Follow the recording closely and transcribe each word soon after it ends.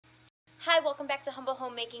Hi, welcome back to Humble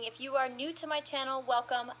Homemaking. If you are new to my channel,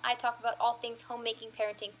 welcome. I talk about all things homemaking,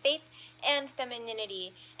 parenting, faith, and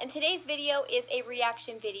femininity. And today's video is a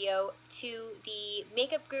reaction video to the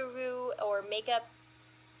makeup guru or makeup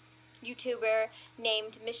YouTuber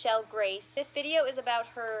named Michelle Grace. This video is about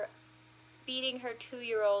her beating her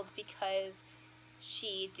 2-year-old because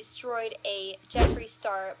she destroyed a Jeffree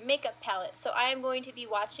Star makeup palette. So I am going to be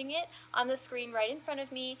watching it on the screen right in front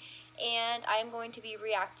of me, and I am going to be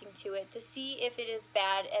reacting to it to see if it is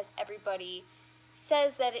bad as everybody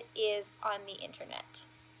says that it is on the internet,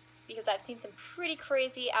 because I've seen some pretty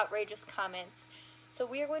crazy, outrageous comments. So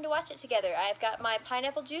we are going to watch it together. I've got my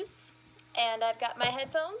pineapple juice and I've got my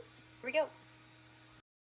headphones. Here we go.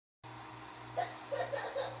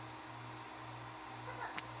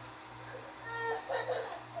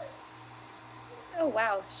 Oh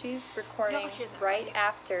wow, she's recording right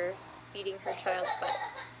after beating her child's butt.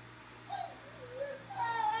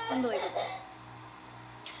 Unbelievable.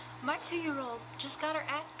 My 2-year-old just got her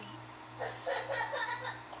ass beat.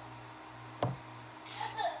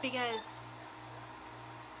 Because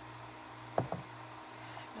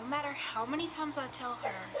no matter how many times I tell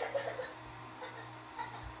her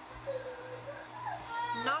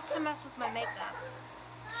not to mess with my makeup,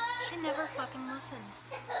 she never fucking listens.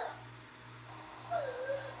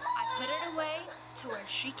 I put it away to where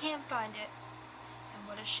she can't find it. And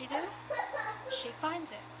what does she do? She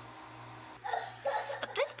finds it.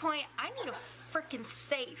 At this point, I need a freaking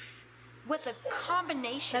safe with a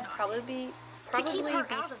combination. That'd probably be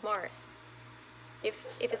smart if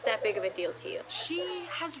it's that big of a deal to you. She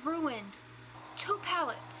has ruined 2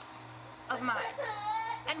 palettes of mine,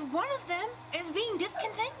 and one of them is being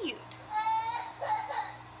discontinued.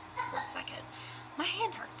 1 second. My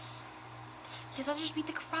hand hurts because I just beat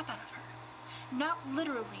the crap out of her. Not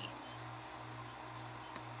literally.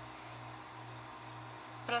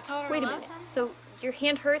 But I told her Wait a minute. So your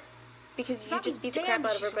hand hurts because you just beat the crap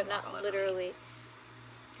out of her, but not literally.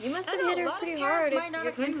 You must have hit her pretty hard if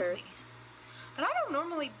your hand hurts. But I don't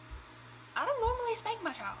normally spank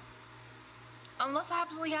my child unless I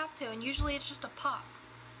absolutely have to, and usually it's just a pop.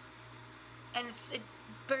 And it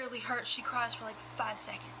barely hurts. She cries for like 5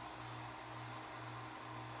 seconds.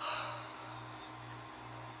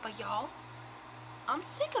 But y'all, I'm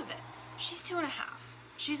sick of it. She's 2.5.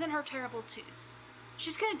 She's in her terrible 2s.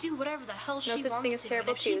 She's gonna do whatever the hell she wants to. No such thing as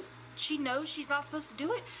terrible 2s. She knows she's not supposed to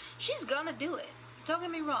do it. She's gonna do it. Don't get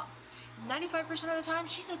me wrong. 95% of the time,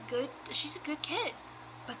 she's a good kid.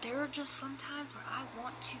 But there are just some times where I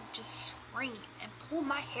want to just scream and pull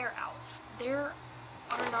my hair out. There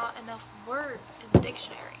are not enough words in the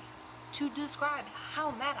dictionary to describe how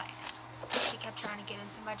mad I am. She kept trying to get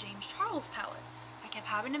into my James Charles palette. I kept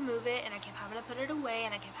having to move it, and I kept having to put it away,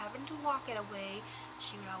 and I kept having to lock it away.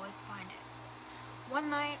 She would always find it. One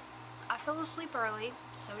night, I fell asleep early,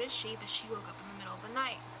 so did she, but she woke up in the middle of the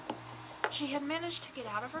night. She had managed to get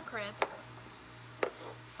out of her crib,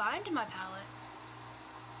 find my palette,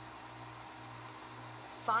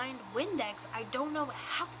 find Windex. I don't know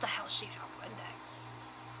how the hell she found Windex.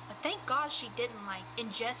 But thank God she didn't, like,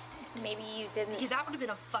 ingest it. Maybe you didn't. Because that would have been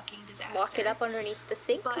a fucking disaster. Lock it up underneath the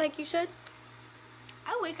sink like you should.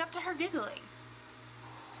 I wake up to her giggling.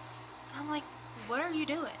 And I'm like, what are you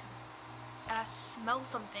doing? And I smell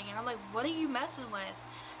something, and I'm like, what are you messing with?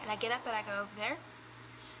 And I get up and I go over there.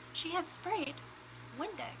 She had sprayed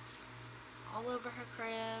Windex all over her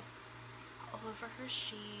crib, all over her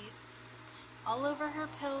sheets, all over her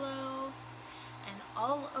pillow, and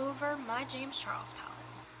all over my James Charles palette.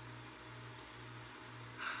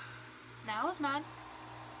 Now I was mad,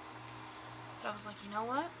 but I was like, you know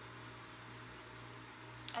what?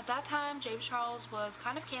 At that time, James Charles was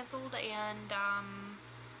kind of canceled, and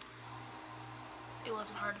it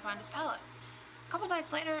wasn't hard to find his palette. A couple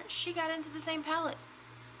nights later, she got into the same palette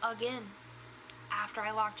again after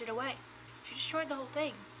I locked it away. She destroyed the whole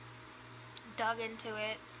thing. Dug into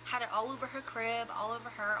it, had it all over her crib, all over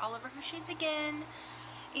her sheets again,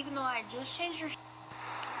 even though I just changed her.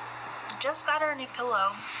 Just got her a new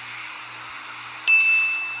pillow.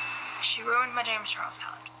 She ruined my James Charles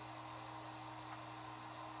palette.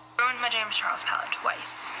 Ruined my James Charles palette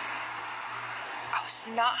twice. I was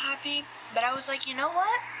not happy, but I was like, you know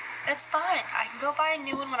what? It's fine. I can go buy a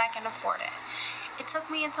new one when I can afford it. It took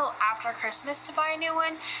me until after Christmas to buy a new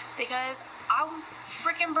one because I'm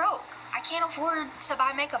freaking broke. I can't afford to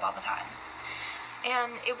buy makeup all the time.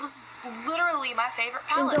 And it was literally my favorite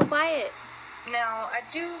palette. Then don't buy it. Now, I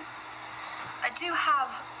do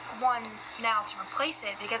have one now to replace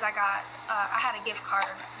it because I had a gift card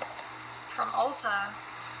from Ulta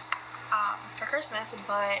for Christmas,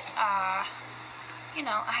 but you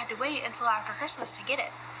know, I had to wait until after Christmas to get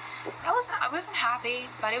it. I wasn't happy,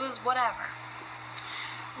 but it was whatever.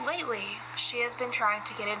 Lately, she has been trying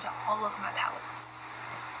to get into all of my palettes.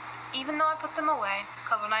 Even though I put them away, a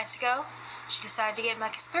couple nights ago, she decided to get my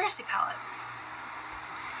conspiracy palette.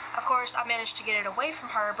 Of course, I managed to get it away from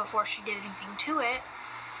her before she did anything to it,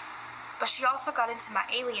 but she also got into my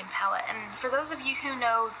alien palette. And for those of you who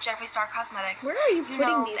know Jeffree Star Cosmetics, where are you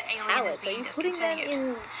putting these the alien palettes? is being Are you putting them discontinued.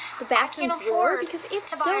 in the bathroom drawer? Because if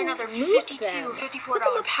to so, buy another move $52, them.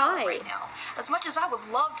 $54 palette right now. As much as I would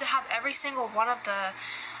love to have every single one of the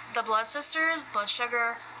Blood Sisters, Blood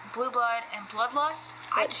Sugar, Blue Blood, and Bloodlust,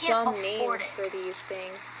 I can't afford it. For these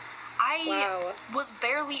things. I was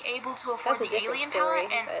barely able to afford the alien palette,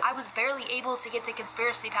 and I was barely able to get the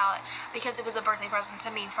conspiracy palette because it was a birthday present to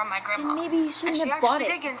me from my grandma. And maybe you shouldn't have bought it. She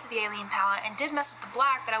actually did get into the alien palette and did mess with the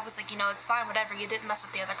black, but I was like, you know, it's fine, whatever. You didn't mess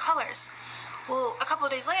with the other colors. Well, a couple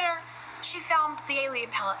of days later, she found the alien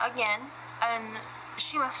palette again, and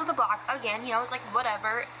she messed with the black again. You know, I was like,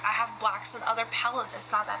 whatever. I have blacks and other palettes.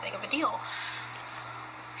 It's not that big of a deal.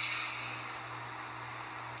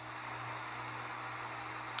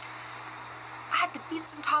 I had to beat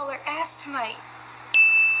some toddler ass tonight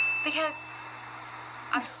because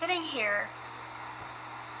I'm sitting here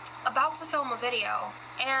about to film a video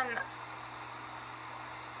and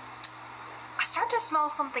I start to smell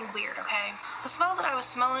something weird, okay? The smell that I was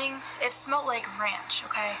smelling, it smelled like ranch,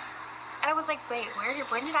 okay? And I was like, wait,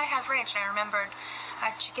 when did I have ranch? And I remembered I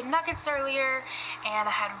had chicken nuggets earlier and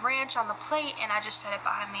I had ranch on the plate and I just set it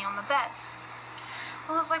behind me on the bed.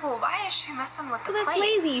 I was like, well, why is she messing with the plate? That's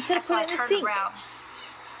lazy. You should have put it in the sink. Around.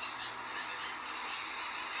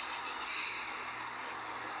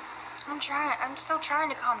 I'm still trying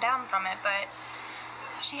to calm down from it, but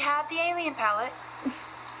she had the alien palette,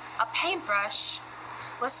 a paintbrush,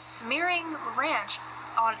 was smearing ranch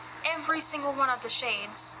on every single one of the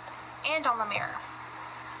shades, and on the mirror.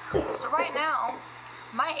 So right now,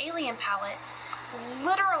 my alien palette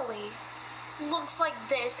literally looks like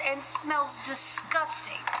this and smells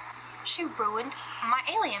disgusting. She ruined my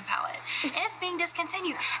alien palette, and it's being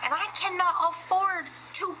discontinued, and I cannot afford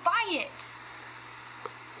to buy it.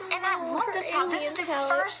 And I love this palette. This is the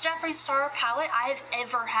first Jeffree Star palette I have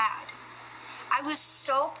ever had. I was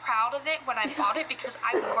so proud of it when I bought it because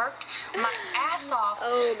I worked my ass off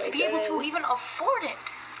to be able to even afford it.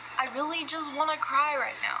 I really just want to cry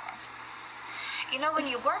right now. You know, when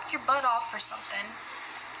you work your butt off for something,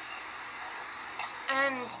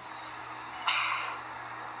 and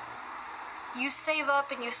you save up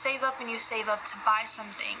and you save up and you save up to buy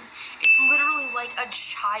something, it's literally like a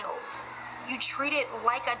child. You treat it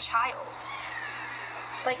like a child.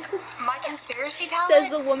 Like, my conspiracy palette, says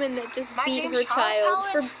the woman that just beat her child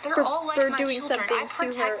for doing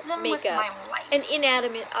something to her makeup. An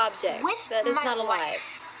inanimate object that is not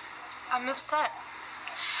alive. I'm upset.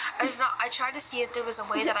 I tried to see if there was a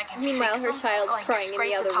way that I can Meanwhile, fix her them, child's like crying in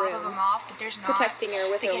the other scrape the top room, of them off, but there's not. Protecting her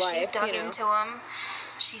with her life, she's dug into them.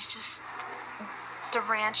 She's just... The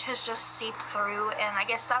ranch has just seeped through, and I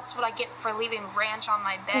guess that's what I get for leaving ranch on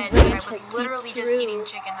my bed. I was literally just eating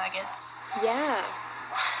chicken nuggets. Yeah.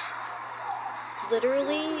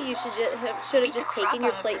 Literally, you should have just taken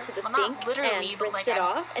your plate to the sink and rinsed it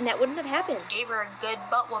off, and that wouldn't have happened. Gave her a good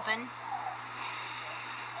butt whooping.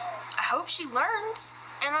 I hope she learns,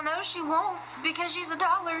 and I know she won't, because she's a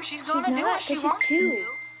toddler. She's gonna do what she wants to do.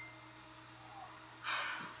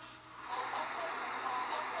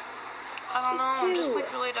 I don't know, I'm just like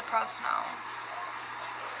really depressed now.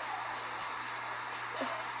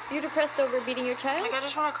 You're depressed over beating your child? Like, I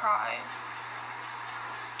just want to cry.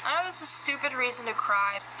 I know this is a stupid reason to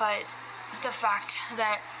cry, but the fact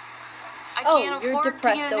that I can't afford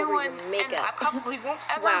to get a new one, and I probably won't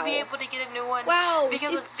ever be able to get a new one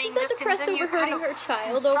because it's being discontinued, kind of her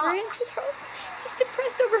child over it. She's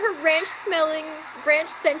depressed over her ranch-smelling,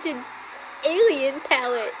 ranch-scented alien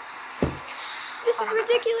palette. This is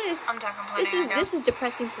ridiculous. I'm done complaining, I guess. This is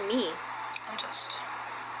depressing to me. I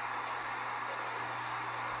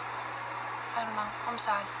don't know. I'm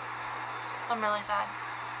sad. I'm really sad.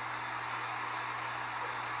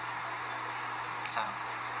 So,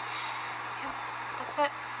 yeah, that's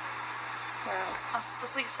it. Wow. That's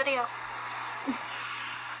this week's video.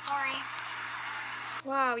 Sorry.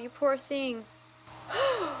 Wow, you poor thing.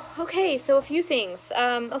 Okay, so a few things.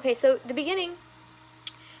 Okay, so the beginning,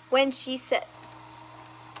 when she said...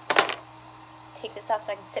 Take this off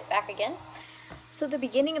so I can sit back again. So the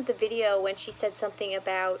beginning of the video, when she said something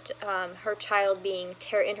about her child being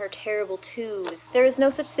in her terrible twos, there is no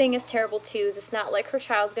such thing as terrible twos. It's not like her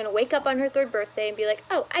child's gonna wake up on her 3rd birthday and be like,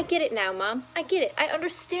 oh, I get it now, Mom. I get it. I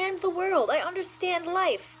understand the world. I understand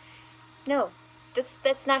life. No.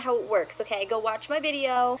 That's not how it works, okay? Go watch my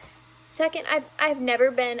video. Second, I've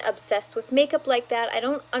never been obsessed with makeup like that. I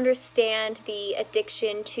don't understand the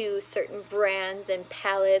addiction to certain brands and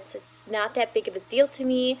palettes. It's not that big of a deal to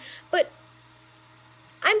me, but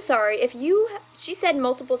I'm sorry, she said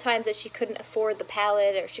multiple times that she couldn't afford the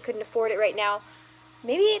palette or she couldn't afford it right now.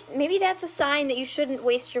 Maybe that's a sign that you shouldn't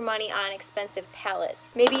waste your money on expensive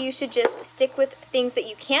palettes. Maybe you should just stick with things that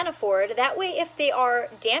you can afford. That way, if they are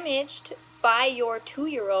damaged by your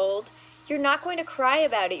 2-year-old, you're not going to cry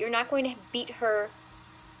about it. You're not going to beat her,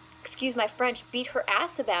 excuse my French, beat her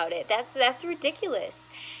ass about it. That's ridiculous.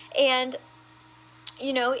 And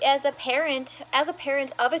you know, as a parent of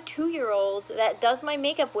a 2-year-old that does my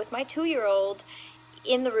makeup with my 2-year-old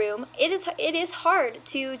in the room, it is hard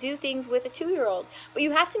to do things with a 2-year-old, but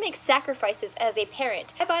you have to make sacrifices as a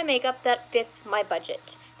parent. I buy makeup that fits my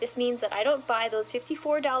budget. This means that I don't buy those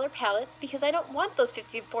 $54 palettes because I don't want those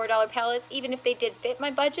 $54 palettes even if they did fit my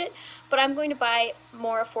budget, but I'm going to buy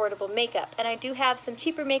more affordable makeup. And I do have some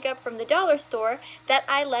cheaper makeup from the dollar store that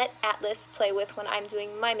I let Atlas play with when I'm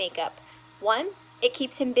doing my makeup. 1, it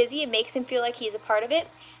keeps him busy and makes him feel like he's a part of it.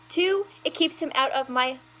 2, it keeps him out of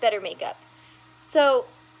my better makeup. So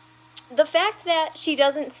the fact that she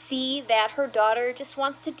doesn't see that her daughter just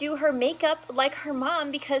wants to do her makeup like her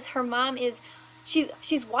mom because her mom is,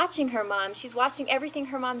 she's watching her mom, she's watching everything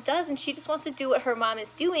her mom does, and she just wants to do what her mom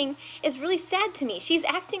is doing is really sad to me. She's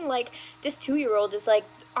acting like this 2-year-old is like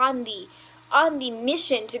on the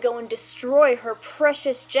mission to go and destroy her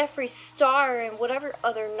precious Jeffree Star and whatever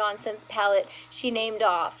other nonsense palette she named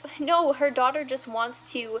off. No, her daughter just wants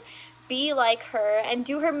to be like her and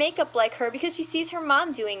do her makeup like her because she sees her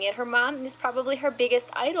mom doing it. Her mom is probably her biggest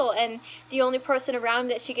idol and the only person around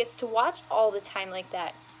that she gets to watch all the time like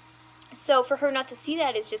that. So for her not to see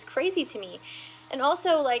that is just crazy to me. And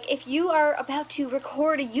also, like, if you are about to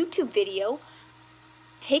record a YouTube video,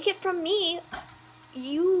 take it from me,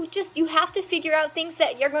 you have to figure out things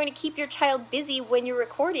that you're going to keep your child busy when you're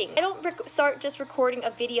recording. I don't start just recording a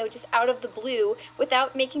video just out of the blue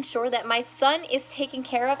without making sure that my son is taken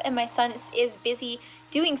care of and my son is busy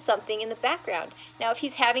doing something in the background. Now, if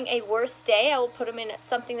he's having a worse day, I will put him in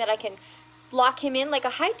something that I can lock him in, like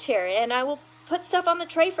a high chair, and I will put stuff on the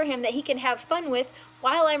tray for him that he can have fun with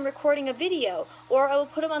while I'm recording a video, or I will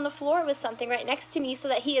put him on the floor with something right next to me so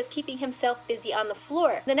that he is keeping himself busy on the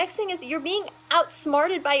floor. The next thing is you're being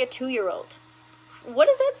outsmarted by a 2-year-old. What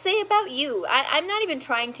does that say about you? I'm not even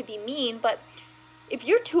trying to be mean, but if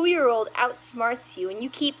your 2-year-old outsmarts you and you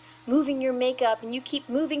keep moving your makeup and you keep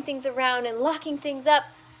moving things around and locking things up,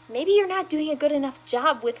 maybe you're not doing a good enough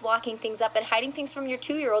job with locking things up and hiding things from your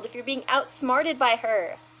 2-year-old if you're being outsmarted by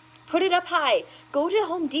her. Put it up high. Go to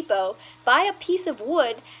Home Depot, buy a piece of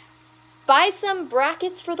wood, buy some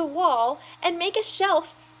brackets for the wall, and make a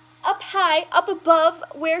shelf up high, up above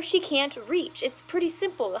where she can't reach. It's pretty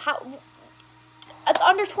simple. It's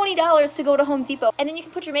under $20 to go to Home Depot, and then you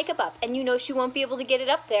can put your makeup up, and you know she won't be able to get it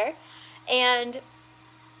up there, and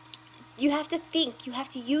you have to think, you have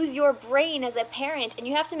to use your brain as a parent, and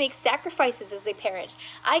you have to make sacrifices as a parent.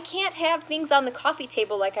 I can't have things on the coffee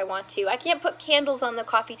table like I want to. I can't put candles on the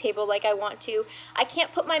coffee table like I want to. I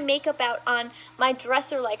can't put my makeup out on my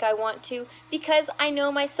dresser like I want to because I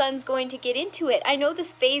know my son's going to get into it. I know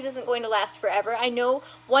this phase isn't going to last forever. I know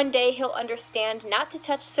one day he'll understand not to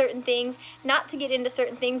touch certain things, not to get into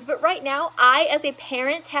certain things, but right now I as a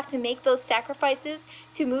parent have to make those sacrifices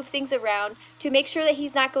to move things around, to make sure that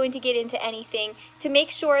he's not going to get into anything, to make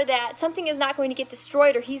sure that something is not going to get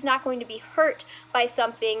destroyed or he's not going to be hurt by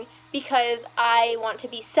something because I want to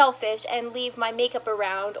be selfish and leave my makeup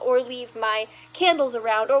around or leave my candles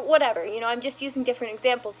around or whatever. You know, I'm just using different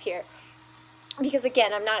examples here because,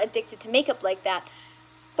 again, I'm not addicted to makeup like that.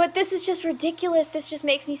 But this is just ridiculous. This just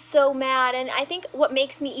makes me so mad. And I think what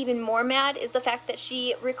makes me even more mad is the fact that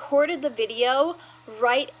she recorded the video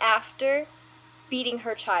right after beating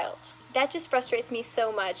her child. That just frustrates me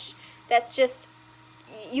so much. That's just,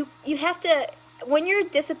 you have to, when you're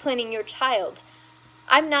disciplining your child,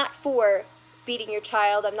 I'm not for beating your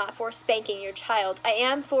child, I'm not for spanking your child. I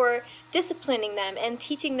am for disciplining them and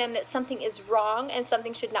teaching them that something is wrong and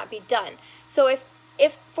something should not be done. So if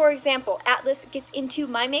for example, Atlas gets into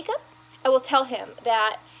my makeup, I will tell him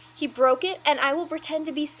that he broke it, and I will pretend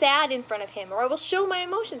to be sad in front of him, or I will show my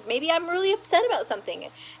emotions. Maybe I'm really upset about something,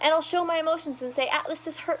 and I'll show my emotions and say, Atlas,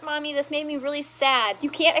 this hurt mommy, this made me really sad. You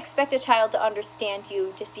can't expect a child to understand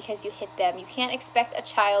you just because you hit them. You can't expect a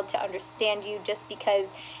child to understand you just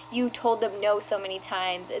because you told them no so many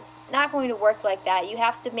times. It's not going to work like that. You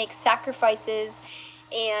have to make sacrifices,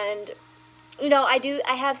 and you know,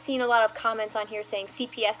 I have seen a lot of comments on here saying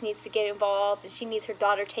CPS needs to get involved and she needs her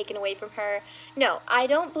daughter taken away from her. No, I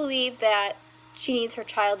don't believe that she needs her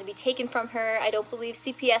child to be taken from her. I don't believe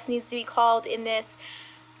CPS needs to be called in this.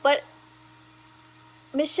 But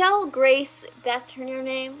Michelle Grace, that's her new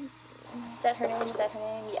name? Is that her name? Is that her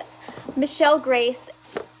name? Yes. Michelle Grace,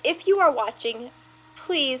 if you are watching,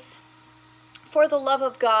 please, for the love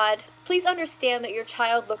of God, please understand that your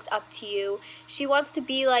child looks up to you. She wants to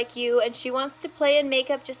be like you, and she wants to play in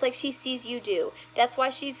makeup just like she sees you do. That's why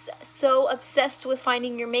she's so obsessed with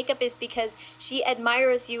finding your makeup, is because she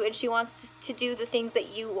admires you and she wants to do the things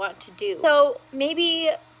that you want to do. So maybe,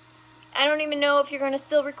 I don't even know if you're going to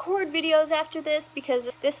still record videos after this, because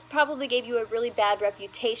this probably gave you a really bad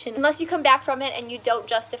reputation. Unless you come back from it and you don't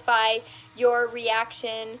justify your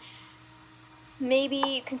reaction, maybe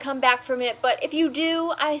you can come back from it. But if you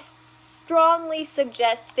do, I strongly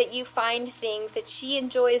suggest that you find things that she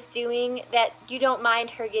enjoys doing that you don't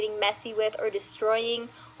mind her getting messy with or destroying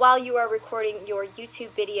while you are recording your YouTube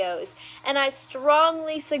videos. And I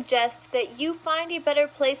strongly suggest that you find a better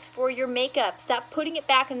place for your makeup. Stop putting it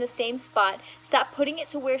back in the same spot. Stop putting it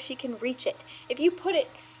to where she can reach it. If you put it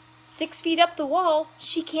 6 feet up the wall,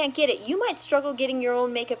 she can't get it. You might struggle getting your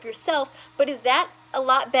own makeup yourself, but is that a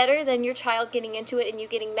lot better than your child getting into it and you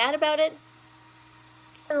getting mad about it?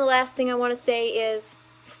 And the last thing I want to say is,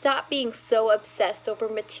 stop being so obsessed over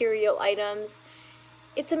material items.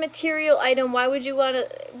 It's a material item. Why would you want to...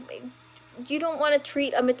 You don't want to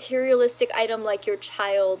treat a materialistic item like your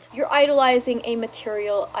child. You're idolizing a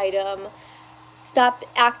material item. Stop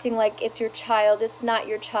acting like it's your child. It's not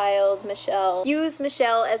your child, Michelle. Use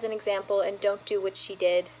Michelle as an example and don't do what she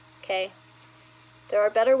did, okay? There are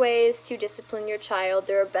better ways to discipline your child.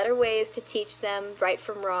 There are better ways to teach them right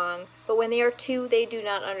from wrong. But when they are 2, they do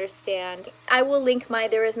not understand. I will link my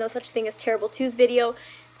There Is No Such Thing as Terrible Twos video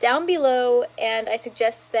down below, and I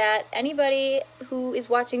suggest that anybody who is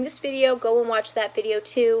watching this video go and watch that video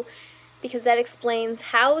too, because that explains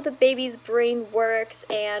how the baby's brain works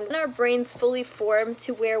and when our brains fully form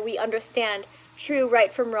to where we understand true,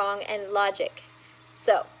 right from wrong, and logic.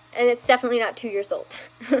 So, and it's definitely not 2 years old.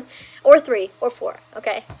 Or 3, or 4,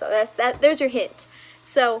 okay? So there's your hint.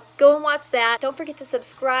 So go and watch that. Don't forget to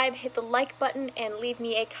subscribe, hit the like button, and leave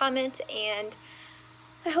me a comment, and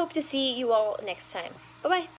I hope to see you all next time. Bye-bye.